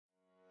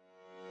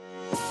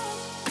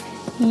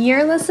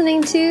You're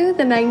listening to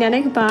the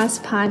Magnetic Boss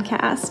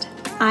Podcast.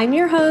 I'm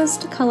your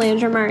host,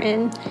 Calandra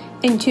Martin,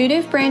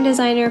 intuitive brand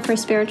designer for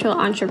spiritual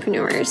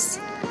entrepreneurs.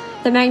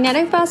 The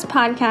Magnetic Boss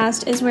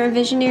Podcast is where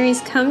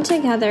visionaries come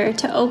together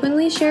to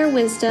openly share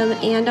wisdom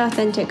and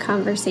authentic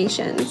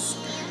conversations.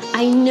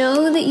 I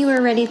know that you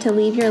are ready to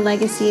leave your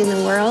legacy in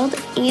the world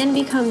and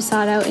become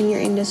sought out in your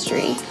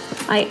industry.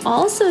 I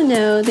also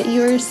know that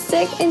you are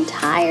sick and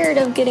tired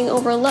of getting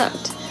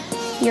overlooked.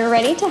 You're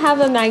ready to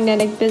have a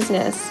magnetic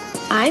business.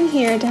 I'm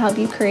here to help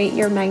you create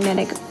your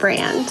magnetic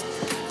brand.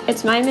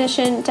 It's my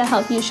mission to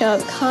help you show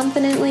up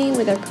confidently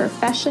with a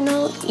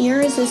professional,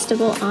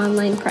 irresistible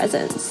online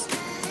presence.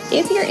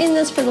 If you're in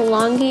this for the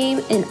long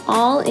game and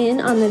all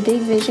in on the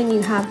big vision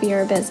you have for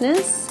your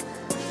business,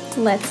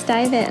 let's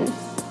dive in.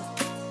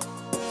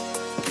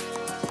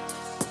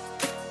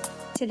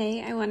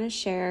 Today, I want to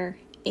share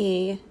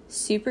a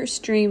super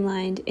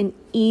streamlined and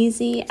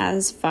easy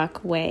as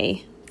fuck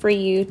way for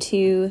you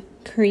to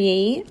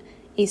create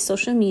a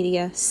social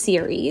media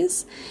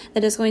series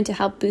that is going to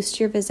help boost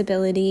your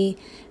visibility,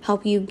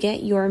 help you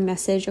get your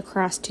message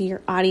across to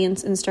your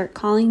audience and start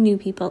calling new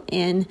people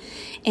in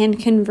and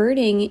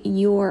converting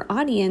your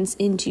audience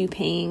into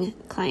paying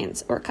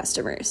clients or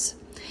customers.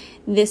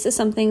 This is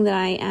something that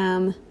I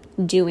am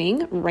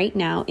doing right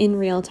now in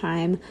real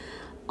time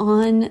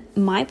on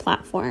my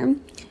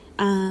platform.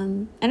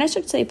 And I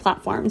should say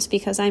platforms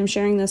because I'm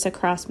sharing this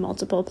across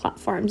multiple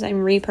platforms. I'm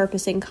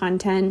repurposing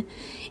content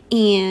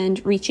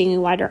and reaching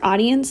a wider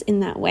audience in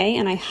that way.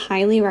 And I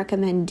highly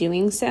recommend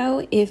doing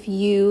so if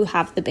you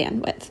have the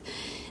bandwidth.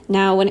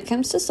 Now, when it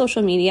comes to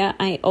social media,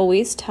 I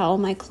always tell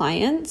my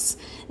clients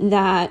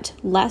that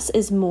less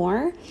is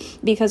more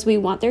because we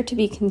want there to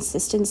be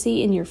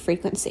consistency in your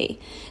frequency.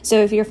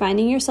 So if you're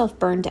finding yourself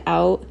burned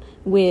out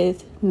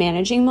with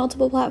managing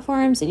multiple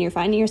platforms and you're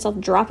finding yourself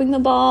dropping the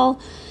ball,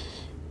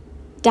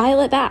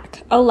 dial it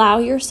back. Allow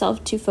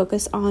yourself to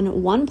focus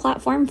on one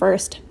platform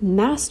first,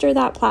 master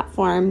that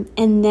platform,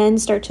 and then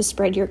start to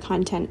spread your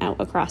content out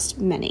across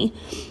many.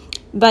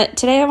 But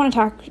today I want to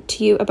talk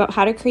to you about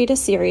how to create a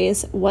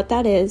series, what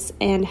that is,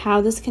 and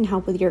how this can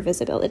help with your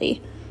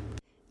visibility.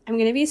 I'm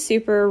going to be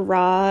super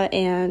raw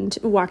and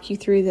walk you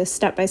through this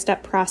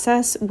step-by-step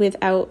process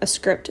without a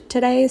script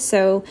today,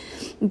 so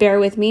bear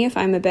with me if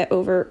I'm a bit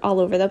all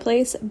over the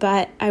place,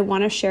 but I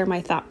want to share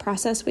my thought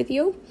process with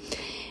you.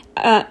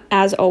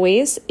 As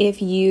always,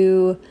 if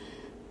you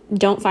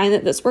don't find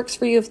that this works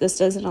for you, if this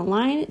doesn't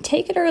align,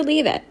 take it or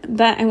leave it.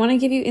 But I want to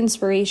give you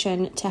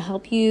inspiration to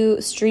help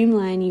you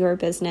streamline your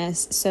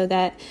business so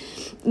that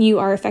you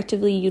are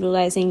effectively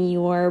utilizing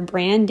your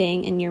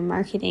branding and your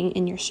marketing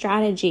and your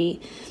strategy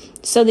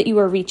so that you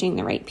are reaching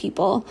the right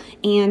people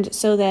and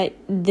so that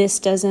this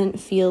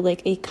doesn't feel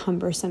like a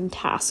cumbersome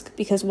task.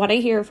 Because what I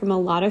hear from a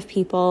lot of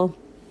people,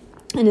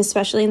 and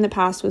especially in the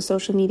past with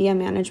social media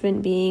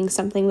management being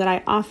something that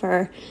I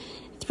offer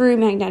through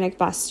Magnetic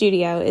Boss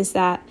Studio, is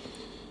that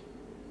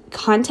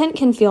content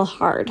can feel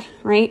hard,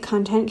 right?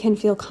 Content can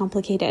feel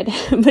complicated,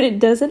 but it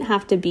doesn't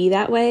have to be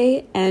that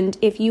way. And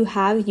if you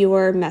have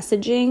your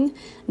messaging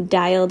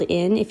dialed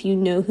in, if you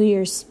know who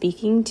you're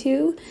speaking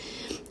to,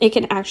 it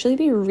can actually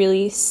be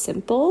really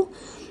simple.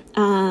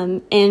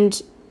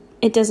 And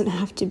it doesn't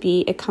have to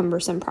be a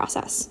cumbersome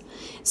process.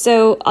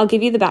 So I'll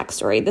give you the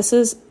backstory. This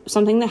is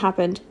something that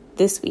happened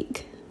this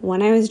week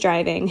when I was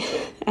driving.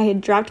 I had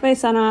dropped my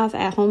son off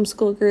at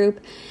homeschool group.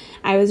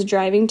 I was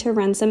driving to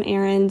run some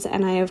errands,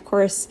 and I, of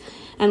course,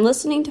 am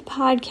listening to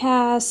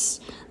podcasts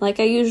like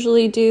I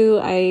usually do.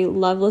 I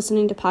love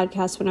listening to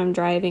podcasts when I'm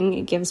driving.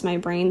 It gives my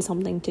brain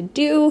something to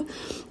do.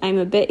 I'm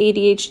a bit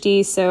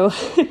ADHD, so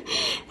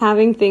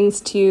having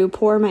things to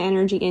pour my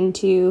energy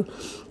into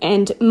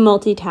and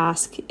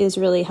multitask is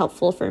really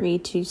helpful for me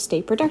to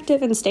stay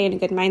productive and stay in a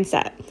good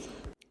mindset.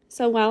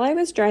 So while I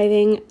was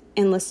driving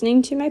and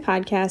listening to my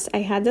podcast, I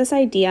had this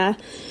idea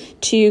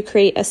to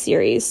create a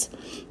series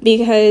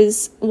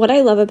because what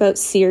I love about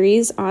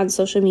series on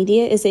social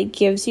media is it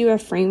gives you a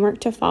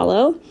framework to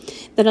follow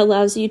that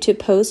allows you to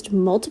post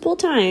multiple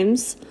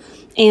times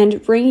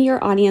and bring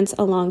your audience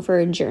along for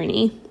a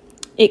journey.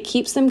 It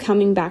keeps them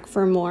coming back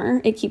for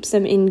more. It keeps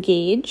them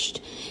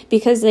engaged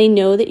because they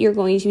know that you're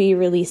going to be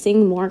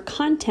releasing more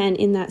content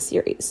in that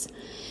series.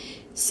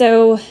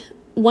 So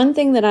one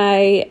thing that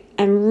I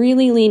am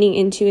really leaning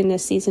into in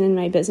this season in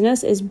my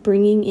business is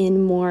bringing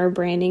in more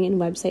branding and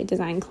website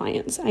design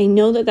clients. I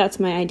know that that's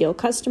my ideal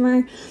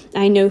customer.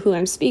 I know who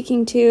I'm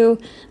speaking to.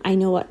 I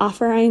know what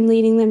offer I'm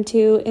leading them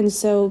to. And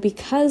so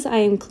because I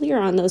am clear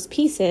on those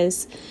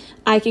pieces,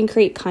 I can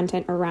create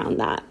content around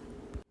that.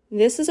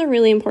 This is a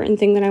really important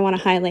thing that I want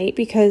to highlight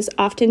because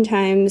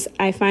oftentimes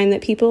I find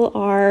that people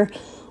are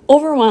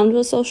overwhelmed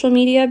with social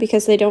media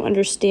because they don't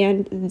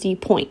understand the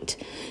point,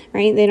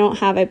 right? They don't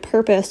have a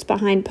purpose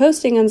behind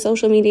posting on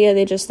social media.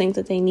 They just think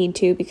that they need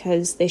to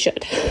because they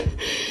should.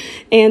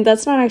 And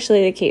that's not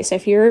actually the case.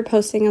 If you're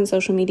posting on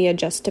social media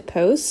just to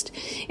post,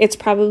 it's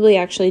probably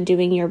actually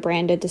doing your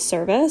brand a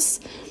disservice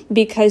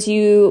because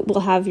you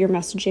will have your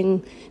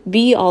messaging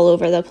be all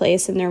over the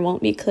place and there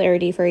won't be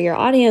clarity for your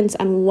audience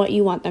on what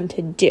you want them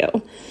to do,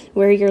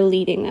 where you're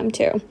leading them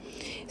to.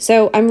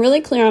 So I'm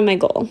really clear on my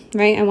goal,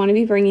 right? I want to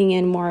be bringing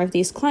in more of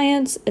these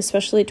clients,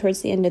 especially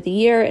towards the end of the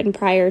year and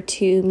prior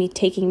to me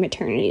taking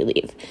maternity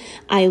leave.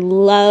 I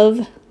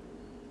love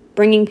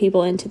bringing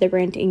people into the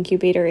brand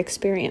incubator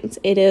experience.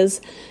 It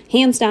is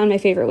hands down my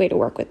favorite way to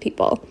work with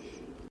people.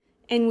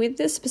 And with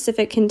this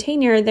specific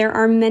container, there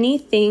are many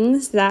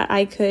things that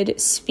I could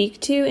speak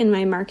to in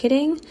my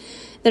marketing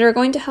that are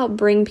going to help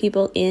bring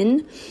people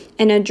in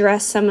and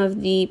address some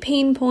of the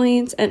pain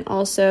points and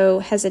also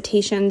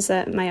hesitations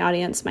that my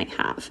audience might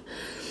have.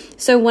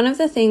 So one of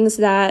the things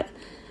that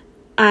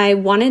I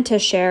wanted to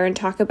share and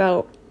talk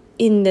about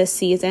in this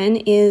season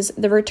is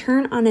the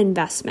return on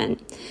investment,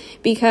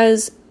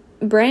 because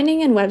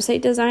branding and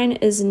website design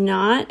is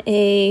not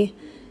a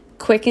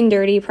quick and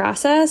dirty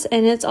process,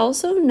 and it's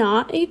also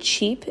not a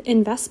cheap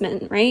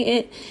investment, right?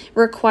 It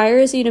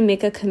requires you to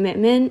make a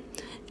commitment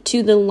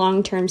to the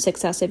long-term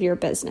success of your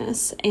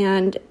business.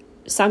 And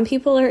some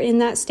people are in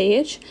that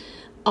stage,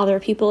 other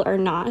people are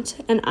not.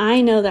 And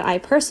I know that I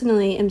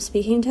personally am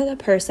speaking to the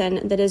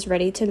person that is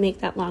ready to make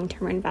that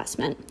long-term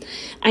investment.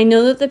 I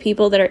know that the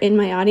people that are in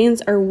my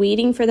audience are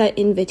waiting for that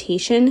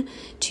invitation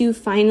to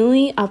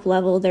finally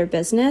up-level their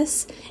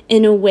business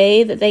in a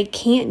way that they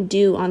can't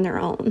do on their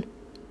own.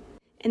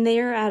 And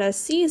they are at a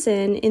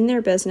season in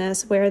their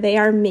business where they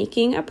are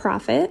making a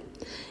profit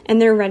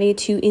and they're ready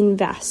to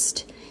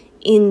invest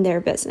in their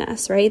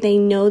business, right? They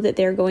know that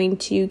they're going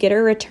to get a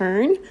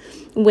return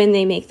when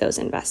they make those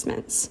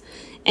investments.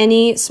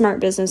 Any smart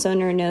business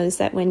owner knows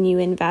that when you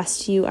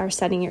invest, you are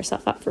setting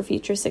yourself up for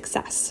future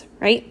success,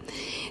 right?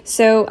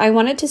 So I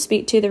wanted to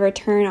speak to the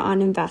return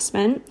on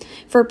investment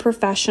for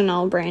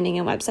professional branding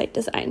and website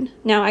design.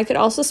 Now, I could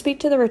also speak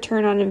to the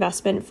return on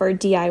investment for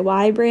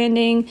DIY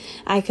branding.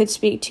 I could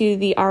speak to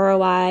the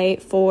ROI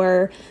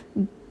for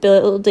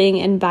building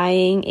and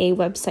buying a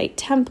website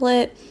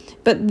template.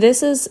 But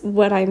this is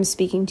what I'm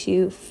speaking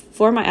to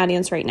for my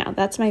audience right now.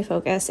 That's my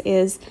focus,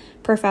 is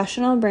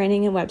professional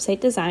branding and website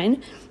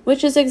design,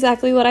 which is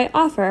exactly what I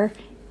offer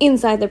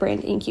inside the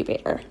Brand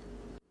Incubator.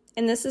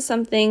 And this is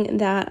something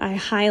that I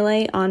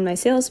highlight on my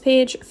sales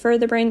page for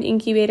the Brand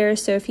Incubator.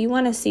 So if you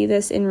want to see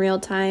this in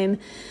real time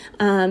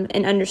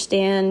and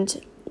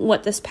understand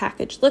what this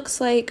package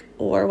looks like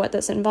or what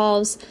this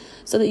involves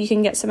so that you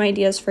can get some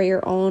ideas for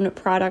your own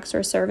products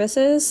or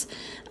services,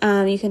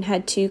 you can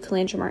head to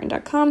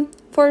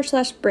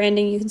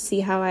kalandramartin.com/branding. You can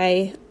see how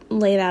I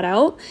lay that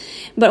out.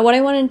 But what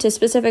I wanted to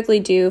specifically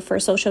do for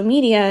social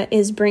media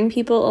is bring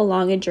people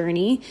along a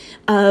journey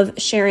of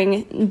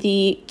sharing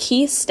the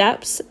key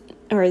steps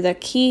or the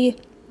key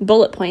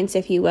bullet points,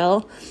 if you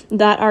will,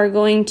 that are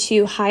going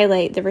to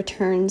highlight the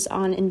returns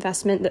on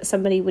investment that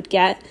somebody would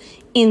get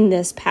in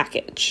this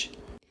package.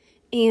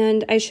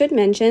 And I should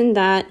mention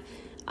that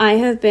I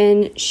have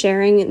been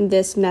sharing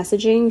this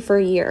messaging for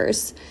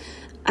years.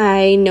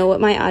 I know what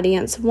my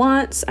audience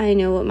wants. I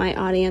know what my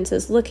audience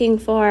is looking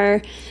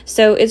for.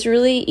 So it's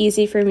really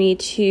easy for me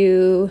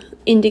to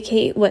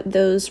indicate what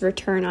those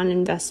return on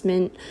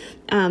investment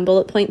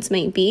bullet points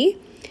might be.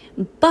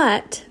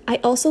 But I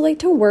also like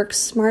to work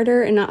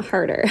smarter and not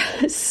harder.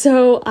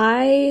 So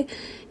I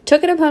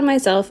took it upon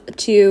myself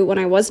to, when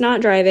I was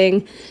not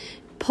driving,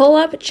 pull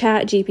up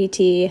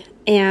ChatGPT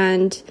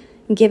and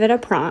give it a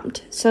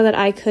prompt so that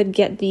I could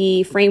get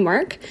the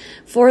framework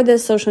for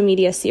this social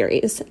media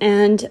series.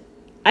 And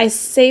I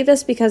say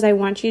this because I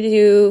want you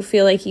to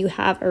feel like you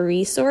have a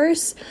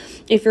resource.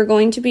 If you're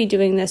going to be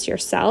doing this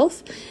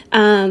yourself,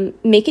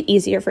 make it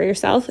easier for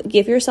yourself.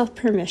 Give yourself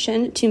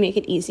permission to make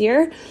it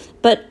easier.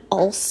 But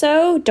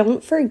also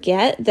don't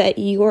forget that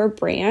your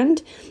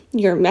brand,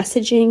 your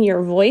messaging,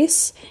 your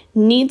voice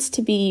needs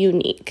to be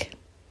unique.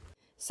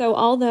 So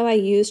although I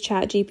use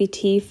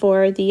ChatGPT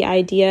for the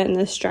idea and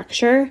the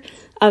structure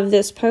of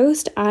this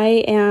post,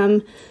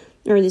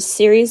 this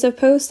series of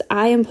posts,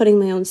 I am putting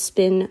my own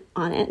spin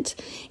on it.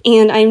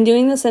 And I'm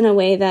doing this in a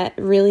way that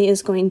really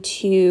is going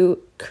to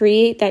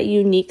create that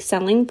unique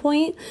selling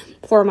point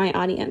for my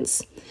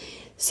audience.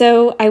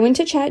 So I went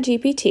to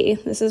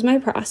ChatGPT. This is my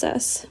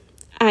process.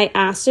 I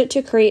asked it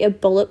to create a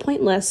bullet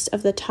point list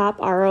of the top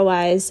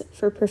ROIs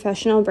for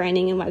professional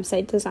branding and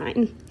website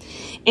design.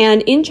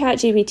 And in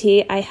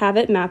ChatGPT, I have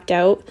it mapped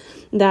out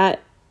that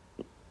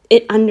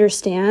it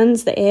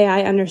understands, the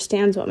AI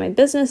understands what my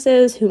business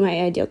is, who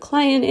my ideal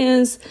client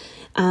is,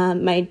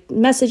 my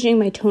messaging,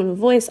 my tone of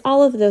voice,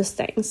 all of those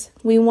things.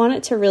 We want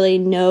it to really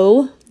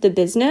know the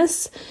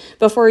business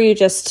before you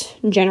just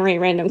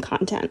generate random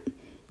content.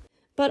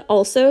 But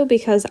also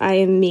because I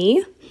am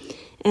me,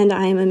 and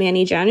I am a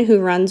Manny Jen who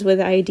runs with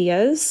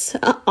ideas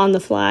on the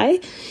fly,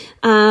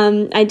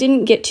 I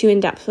didn't get too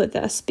in-depth with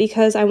this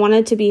because I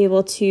wanted to be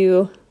able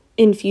to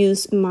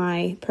infuse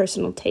my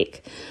personal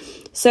take.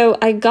 So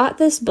I got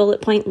this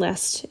bullet point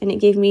list and it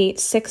gave me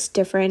 6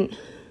 different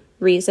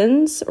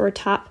reasons or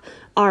top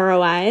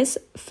ROIs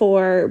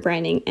for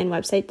branding and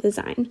website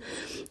design.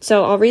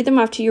 So I'll read them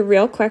off to you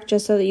real quick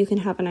just so that you can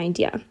have an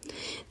idea.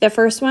 The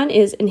first one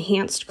is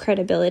enhanced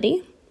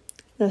credibility.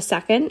 The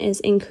second is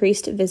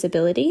increased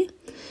visibility.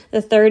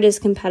 The third is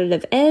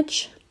competitive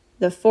edge.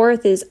 The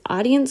fourth is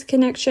audience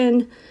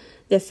connection.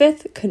 The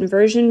fifth,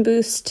 conversion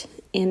boost.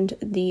 And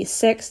the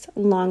sixth,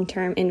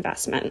 long-term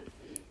investment.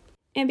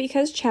 And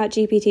because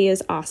ChatGPT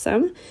is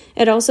awesome,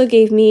 it also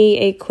gave me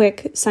a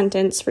quick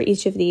sentence for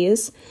each of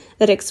these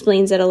that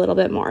explains it a little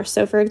bit more.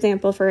 So for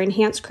example, for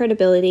enhanced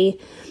credibility,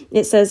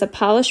 it says a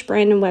polished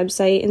brand and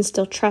website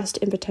instill trust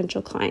in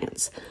potential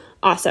clients.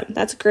 Awesome.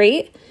 That's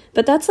great,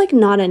 but that's like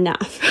not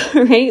enough,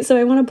 right? So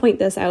I want to point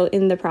this out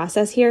in the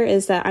process here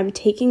is that I'm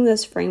taking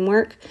this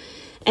framework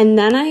and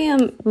then I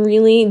am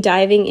really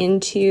diving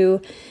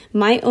into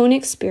my own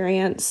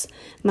experience,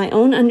 my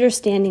own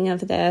understanding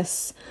of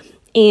this,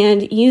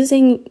 and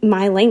using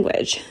my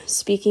language,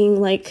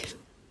 speaking like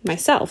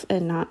myself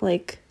and not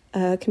like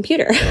a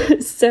computer.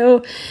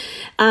 So,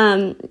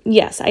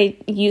 yes, I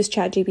use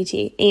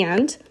ChatGPT,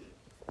 and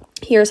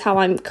here's how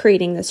I'm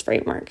creating this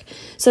framework.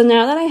 So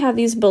now that I have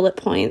these bullet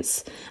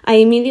points, I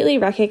immediately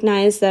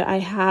recognize that I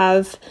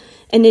have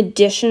an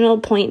additional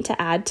point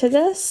to add to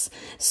this.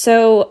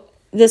 So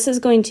this is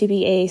going to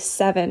be a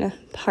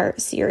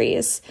 7-part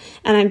series,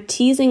 and I'm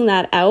teasing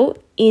that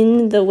out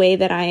in the way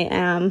that I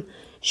am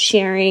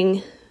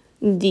sharing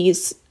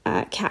these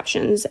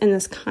captions and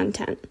this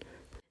content.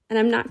 And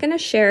I'm not going to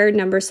share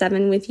number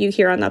 7 with you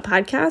here on the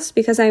podcast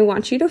because I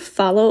want you to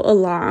follow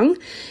along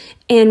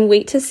and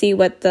wait to see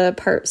what the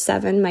part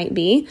 7 might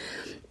be.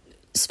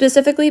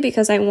 Specifically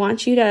because I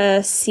want you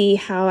to see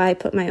how I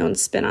put my own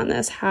spin on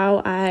this,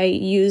 how I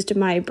used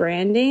my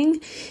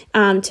branding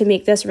to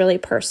make this really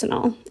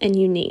personal and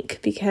unique,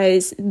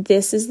 because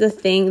this is the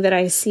thing that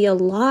I see a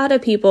lot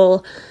of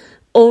people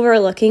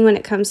overlooking when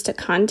it comes to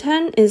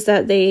content is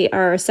that they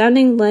are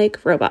sounding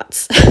like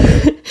robots.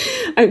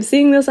 I'm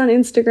seeing this on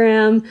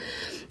Instagram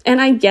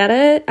and I get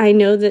it. I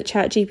know that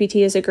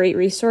ChatGPT is a great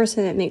resource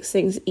and it makes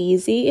things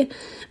easy,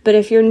 but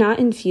if you're not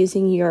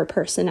infusing your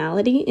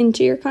personality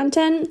into your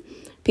content,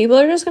 people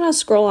are just going to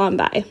scroll on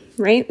by,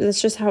 right?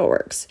 That's just how it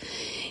works.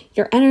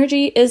 Your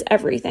energy is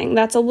everything.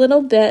 That's a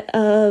little bit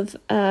of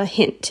a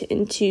hint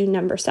into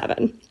number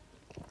 7.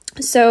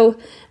 So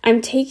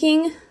I'm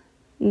taking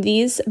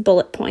these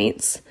bullet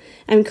points.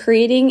 I'm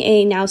creating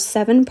a now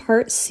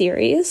 7-part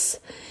series.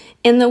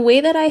 And the way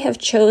that I have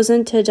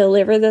chosen to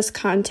deliver this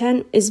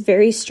content is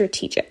very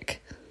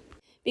strategic.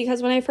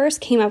 Because when I first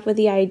came up with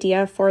the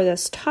idea for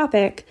this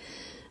topic,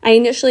 I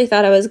initially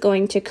thought I was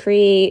going to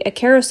create a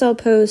carousel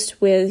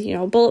post with,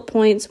 bullet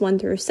points 1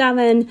 through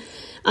 7,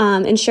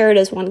 and share it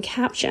as one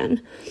caption.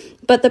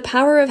 But the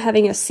power of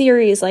having a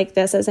series like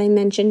this, as I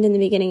mentioned in the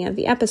beginning of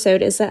the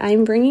episode, is that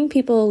I'm bringing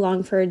people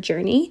along for a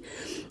journey.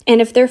 And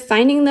if they're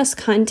finding this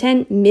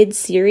content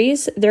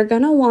mid-series, they're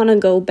going to want to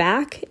go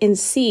back and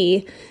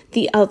see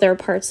the other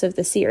parts of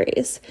the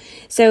series.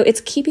 So it's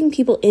keeping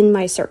people in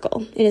my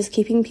circle. It is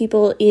keeping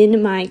people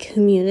in my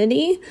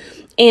community,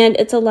 and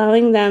it's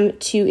allowing them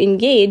to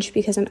engage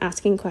because I'm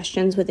asking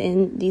questions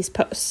within these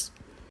posts.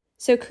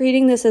 So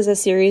creating this as a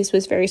series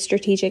was very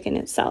strategic in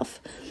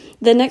itself.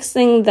 The next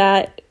thing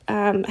that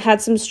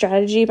had some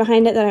strategy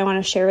behind it that I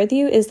want to share with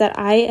you is that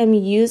I am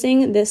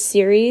using this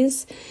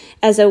series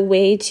as a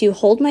way to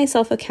hold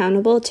myself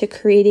accountable to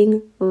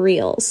creating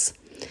reels.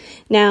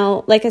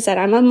 Now, like I said,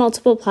 I'm on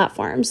multiple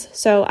platforms.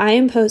 So I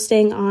am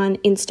posting on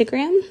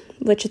Instagram,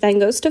 which then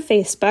goes to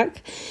Facebook.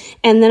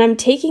 And then I'm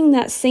taking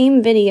that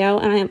same video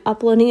and I'm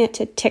uploading it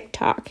to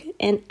TikTok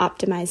and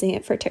optimizing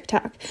it for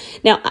TikTok.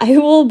 Now, I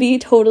will be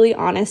totally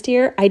honest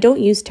here. I don't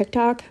use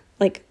TikTok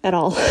at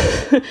all.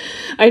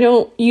 I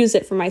don't use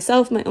it for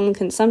myself, my own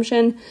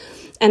consumption,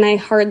 and I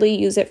hardly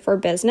use it for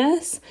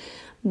business.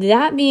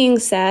 That being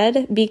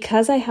said,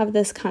 because I have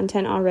this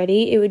content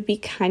already, it would be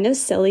kind of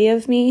silly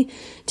of me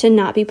to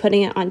not be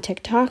putting it on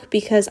TikTok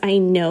because I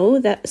know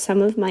that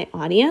some of my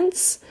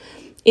audience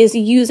is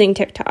using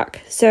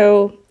TikTok.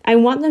 So I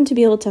want them to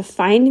be able to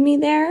find me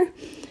there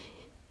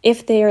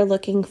if they are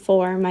looking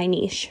for my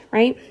niche,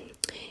 right?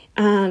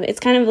 It's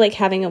kind of like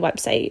having a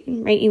website,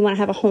 right? You want to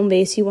have a home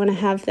base. You want to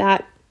have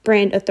that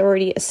brand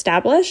authority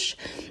established.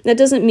 That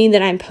doesn't mean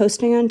that I'm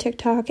posting on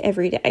TikTok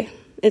every day.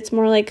 It's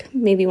more like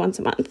maybe once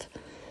a month.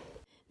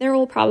 There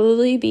will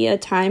probably be a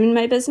time in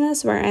my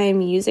business where I'm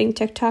using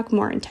TikTok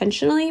more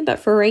intentionally, but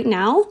for right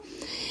now,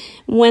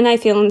 when I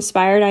feel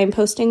inspired, I'm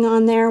posting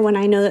on there. When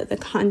I know that the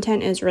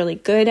content is really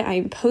good,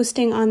 I'm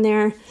posting on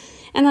there,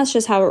 and that's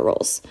just how it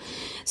rolls.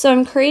 So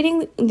I'm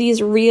creating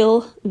these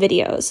reel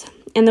videos,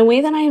 and the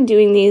way that I am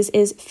doing these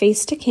is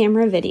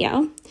face-to-camera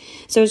video.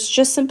 So it's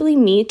just simply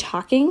me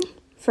talking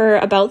for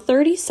about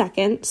 30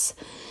 seconds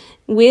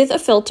with a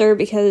filter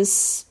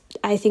because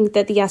I think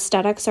that the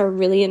aesthetics are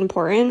really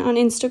important on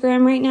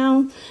Instagram right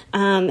now.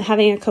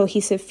 Having a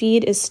cohesive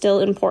feed is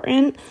still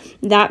important.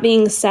 That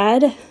being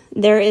said,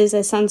 there is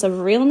a sense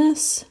of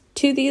realness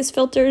to these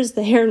filters.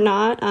 They are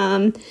not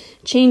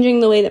changing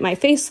the way that my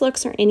face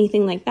looks or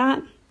anything like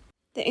that.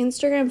 The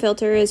Instagram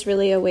filter is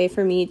really a way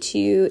for me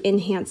to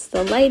enhance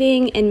the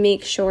lighting and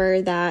make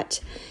sure that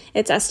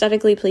it's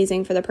aesthetically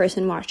pleasing for the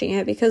person watching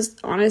it, because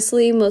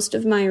honestly, most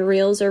of my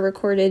reels are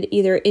recorded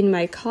either in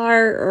my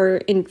car or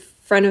in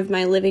front of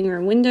my living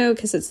room window,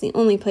 because it's the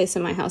only place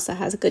in my house that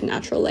has good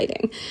natural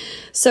lighting.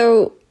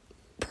 So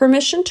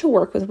permission to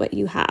work with what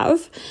you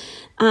have.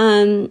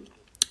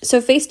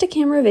 So face to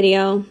camera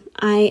video,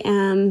 I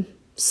am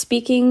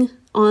speaking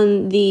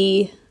on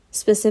the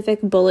specific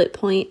bullet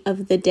point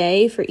of the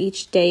day for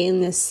each day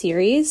in this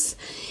series,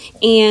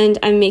 and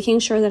I'm making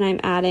sure that I'm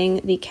adding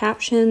the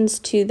captions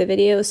to the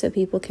video so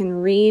people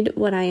can read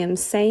what I am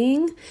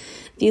saying.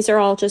 These are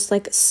all just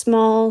like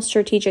small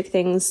strategic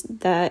things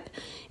that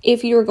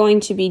if you're going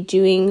to be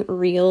doing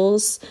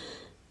reels,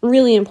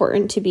 really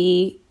important to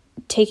be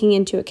taking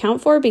into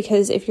account for,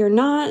 because if you're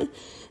not,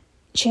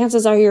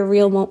 chances are your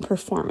reel won't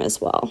perform as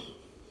well.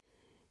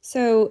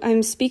 So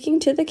I'm speaking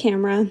to the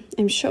camera,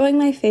 I'm showing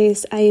my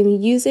face, I am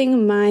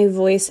using my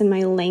voice and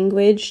my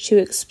language to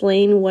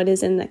explain what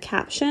is in the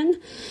caption,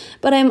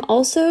 but I'm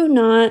also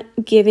not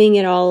giving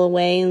it all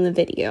away in the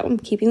video. I'm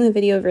keeping the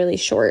video really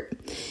short.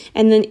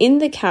 And then in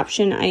the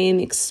caption, I am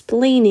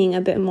explaining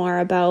a bit more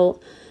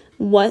about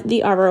what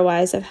the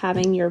ROIs of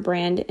having your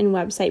brand and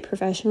website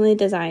professionally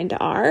designed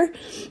are.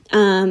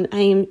 I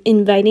am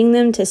inviting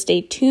them to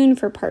stay tuned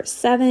for part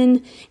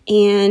 7,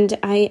 and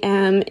I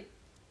am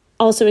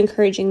also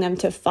encouraging them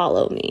to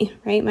follow me,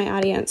 right? My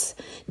audience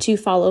to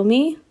follow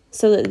me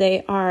so that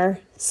they are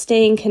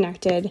staying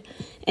connected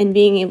and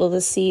being able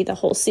to see the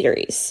whole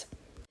series.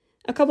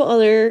 A couple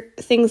other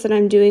things that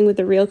I'm doing with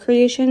the reel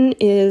creation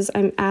is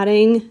I'm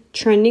adding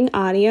trending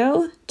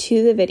audio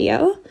to the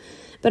video,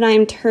 but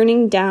I'm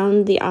turning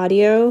down the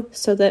audio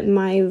so that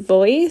my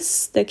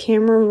voice, the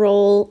camera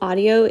roll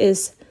audio,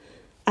 is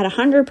at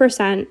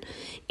 100%,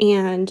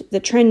 and the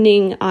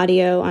trending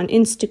audio on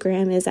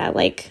Instagram is at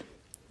like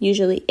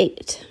usually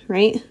 8,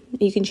 right?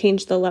 You can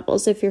change the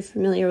levels if you're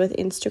familiar with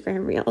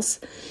Instagram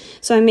Reels.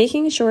 So I'm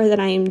making sure that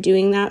I am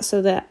doing that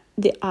so that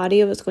the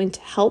audio is going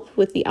to help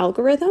with the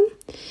algorithm.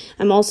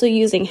 I'm also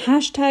using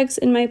hashtags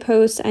in my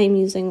posts. I'm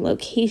using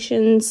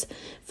locations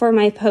for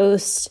my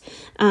posts.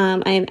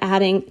 I am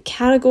adding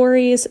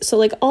categories. So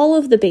like all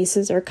of the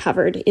bases are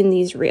covered in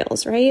these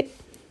reels, right?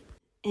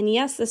 And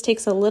yes, this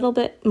takes a little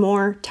bit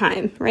more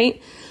time,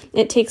 right?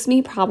 It takes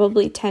me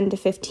probably 10 to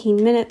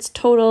 15 minutes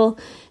total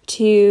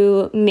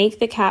to make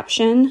the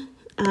caption,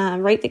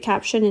 write the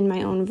caption in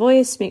my own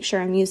voice, make sure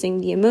I'm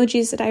using the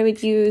emojis that I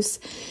would use,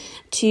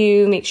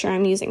 to make sure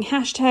I'm using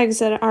hashtags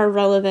that are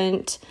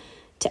relevant,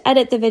 to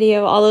edit the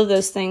video, all of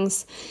those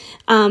things.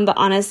 But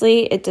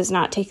honestly, it does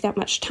not take that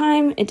much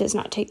time. It does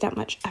not take that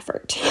much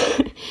effort.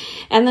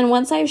 And then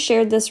once I've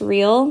shared this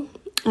reel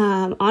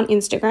on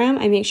Instagram,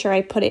 I make sure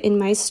I put it in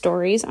my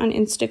stories on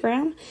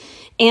Instagram.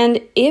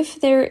 And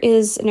if there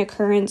is an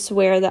occurrence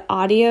where the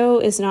audio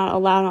is not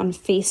allowed on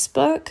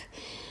Facebook,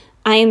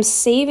 I am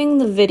saving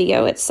the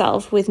video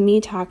itself with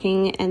me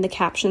talking and the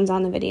captions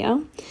on the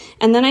video.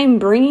 And then I'm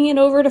bringing it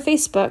over to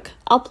Facebook,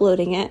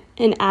 uploading it,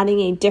 and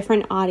adding a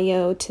different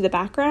audio to the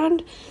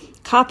background,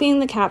 copying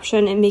the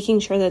caption, and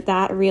making sure that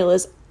that reel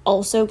is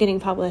also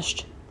getting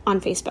published on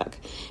Facebook,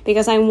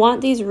 because I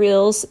want these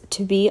reels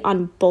to be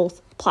on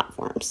both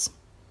platforms.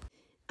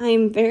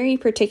 I'm very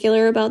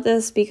particular about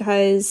this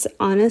because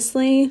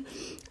honestly,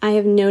 I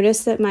have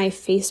noticed that my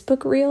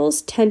Facebook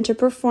reels tend to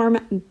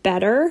perform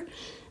better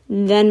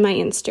than my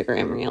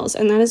Instagram reels,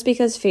 and that is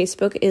because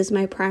Facebook is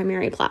my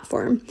primary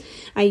platform.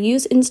 I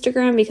use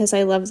Instagram because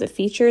I love the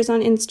features on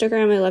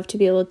Instagram. I love to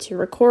be able to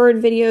record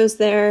videos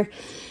there,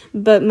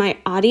 but my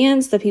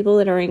audience, the people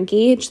that are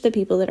engaged, the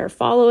people that are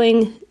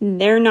following,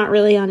 they're not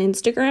really on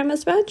Instagram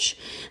as much.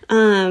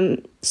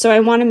 So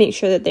I want to make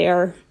sure that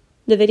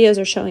the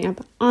videos are showing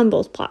up on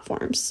both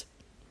platforms.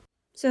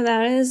 So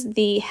that is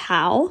the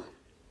how.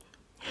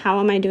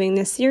 How am I doing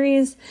this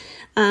series?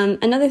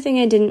 Another thing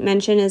I didn't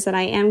mention is that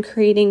I am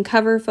creating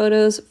cover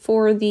photos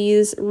for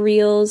these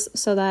reels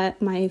so that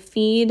my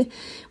feed,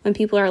 when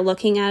people are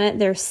looking at it,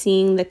 they're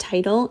seeing the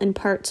title in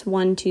parts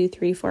 1, 2,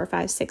 3, 4,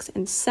 5, 6,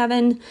 and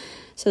 7,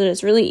 so that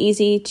it's really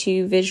easy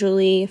to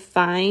visually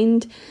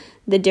find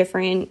the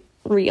different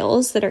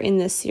reels that are in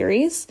this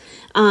series.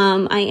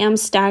 I am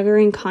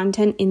staggering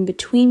content in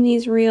between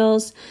these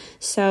reels,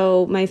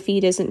 so my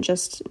feed isn't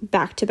just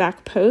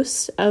back-to-back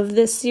posts of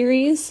this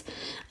series.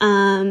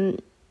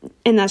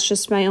 And that's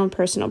just my own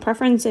personal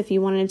preference. If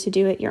you wanted to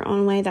do it your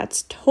own way,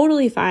 that's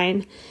totally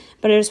fine.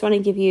 But I just want to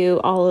give you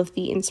all of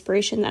the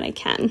inspiration that I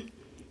can.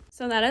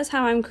 So that is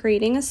how I'm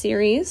creating a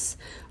series,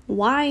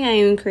 why I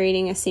am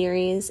creating a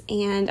series,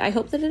 and I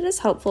hope that it is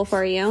helpful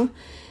for you.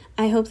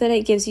 I hope that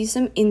it gives you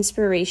some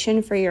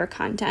inspiration for your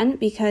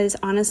content, because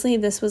honestly,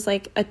 this was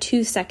like a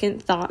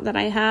 2-second thought that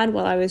I had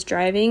while I was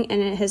driving,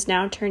 and it has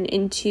now turned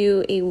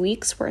into a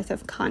week's worth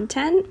of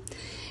content.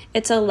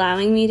 It's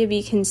allowing me to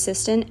be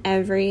consistent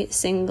every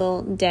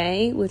single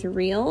day with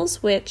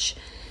reels, which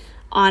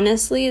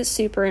honestly is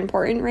super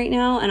important right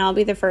now. And I'll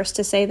be the first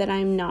to say that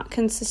I'm not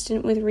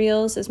consistent with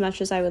Reels as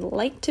much as I would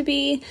like to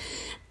be.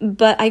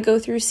 But I go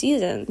through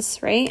seasons,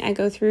 right? I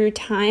go through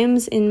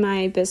times in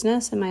my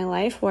business and my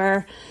life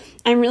where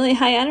I'm really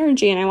high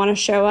energy and I want to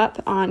show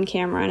up on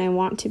camera and I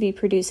want to be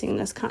producing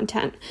this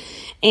content.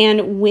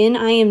 And when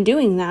I am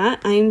doing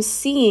that, I'm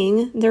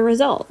seeing the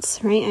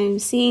results, right? I'm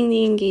seeing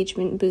the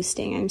engagement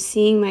boosting. I'm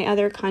seeing my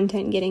other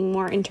content getting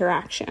more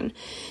interaction.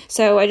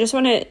 So I just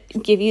want to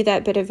give you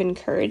that bit of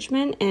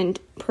encouragement and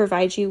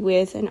provide you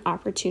with an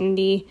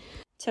opportunity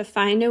to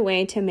find a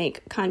way to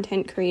make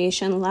content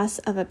creation less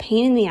of a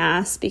pain in the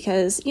ass,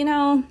 because,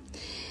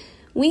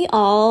 we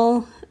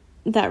all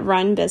that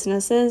run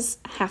businesses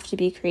have to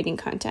be creating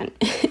content.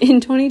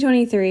 In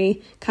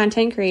 2023,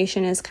 content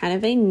creation is kind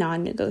of a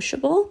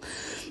non-negotiable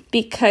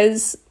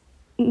because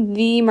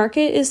the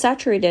market is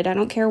saturated. I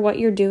don't care what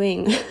you're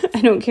doing. I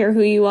don't care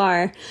who you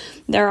are.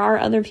 There are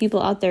other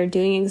people out there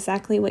doing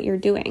exactly what you're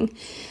doing.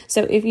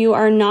 So if you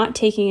are not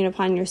taking it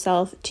upon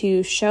yourself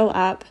to show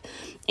up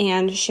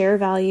and share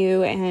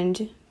value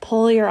and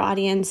pull your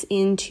audience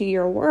into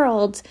your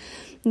world,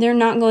 they're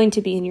not going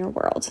to be in your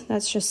world.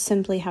 That's just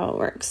simply how it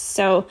works.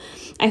 So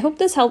I hope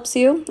this helps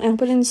you. I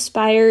hope it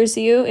inspires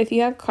you. If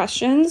you have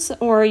questions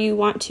or you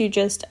want to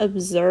just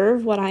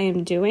observe what I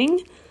am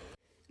doing,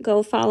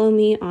 go follow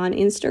me on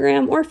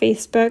Instagram or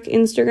Facebook.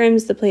 Instagram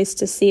is the place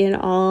to see it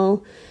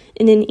all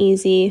in an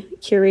easy,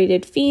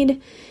 curated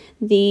feed.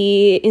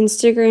 The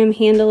Instagram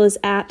handle is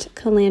at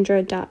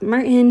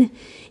calandra.martin.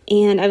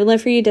 And I would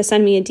love for you to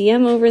send me a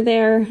DM over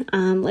there.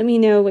 Let me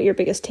know what your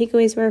biggest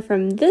takeaways were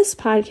from this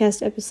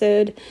podcast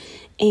episode.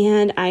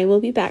 And I will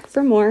be back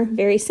for more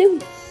very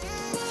soon.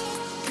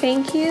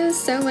 Thank you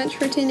so much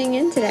for tuning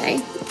in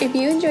today. If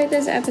you enjoyed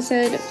this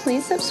episode,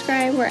 please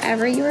subscribe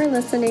wherever you are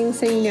listening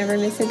so you never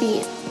miss a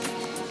beat.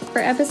 For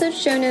episode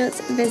show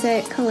notes,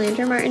 visit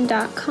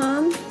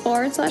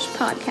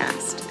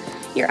calandramartin.com/podcast.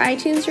 Your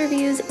iTunes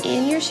reviews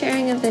and your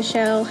sharing of the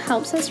show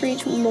helps us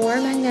reach more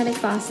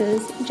magnetic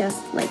bosses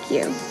just like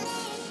you.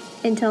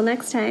 Until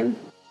next time.